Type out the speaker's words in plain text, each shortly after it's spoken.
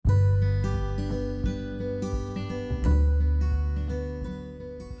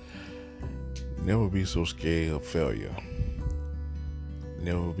Never be so scared of failure.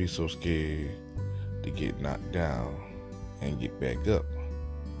 Never be so scared to get knocked down and get back up.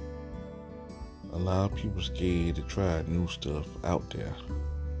 A lot of people scared to try new stuff out there,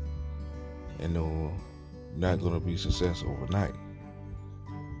 and know not gonna be success overnight.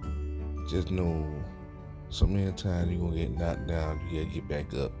 Just know so many times you're gonna get knocked down, you gotta get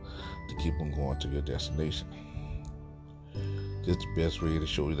back up to keep on going to your destination. Just the best way to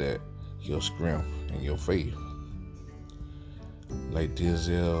show you that your strength and your faith. Like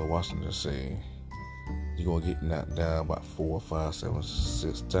Denzel Washington say, you're gonna get knocked down about 4, 5, 7,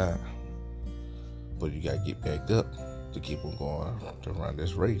 6 times. But you gotta get back up to keep on going to run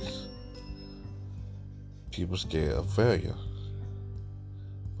this race. People scared of failure,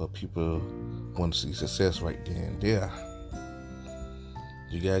 but people want to see success right then and there.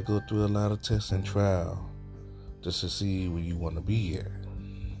 You gotta go through a lot of tests and trials to succeed where you want to be at.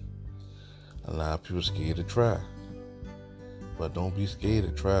 A lot of people scared to try, but don't be scared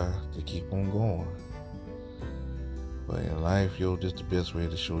to try to keep on going. But in life, just the best way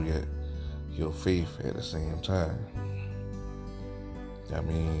to show your faith at the same time. I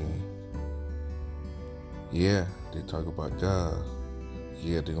mean, yeah, they talk about God.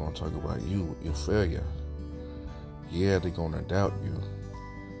 Yeah, they're going to talk about you, your failure. Yeah, they're going to doubt you.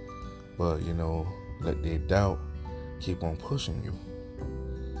 But, let their doubt keep on pushing you.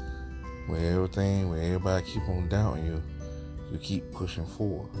 When everybody keep on doubting you, you keep pushing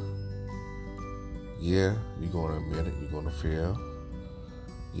forward. Yeah, you're going to admit it, you're going to fail.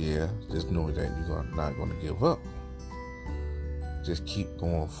 Yeah, just know that you're not going to give up. Just keep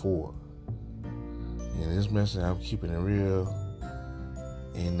going forward. In this message, I'm keeping it real.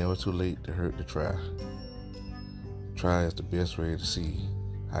 Ain't never too late to hurt to try. Try is the best way to see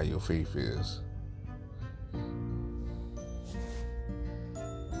how your faith is.